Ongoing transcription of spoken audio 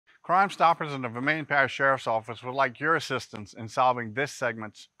Crime Stoppers in the Vermillion Parish Sheriff's Office would like your assistance in solving this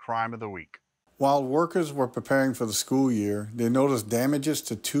segment's Crime of the Week. While workers were preparing for the school year, they noticed damages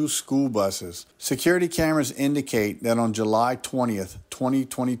to 2 school buses. Security cameras indicate that on July 20th,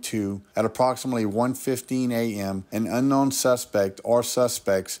 2022, at approximately 1:15 a.m., an unknown suspect or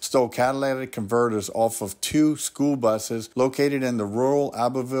suspects stole catalytic converters off of 2 school buses located in the rural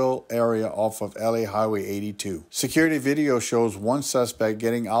Abbeville area off of LA Highway 82. Security video shows one suspect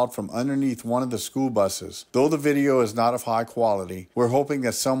getting out from underneath one of the school buses. Though the video is not of high quality, we're hoping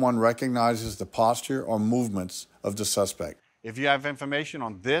that someone recognizes the posture or movements of the suspect. If you have information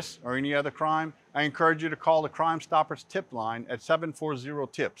on this or any other crime, I encourage you to call the Crime Stoppers tip line at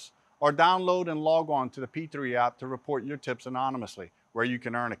 740-TIPS or download and log on to the P3 app to report your tips anonymously, where you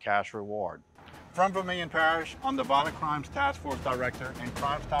can earn a cash reward. From Vermillion Parish, I'm the Violent Crimes Task Force Director and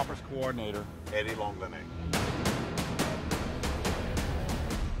Crime Stoppers Coordinator, Eddie Longlinay.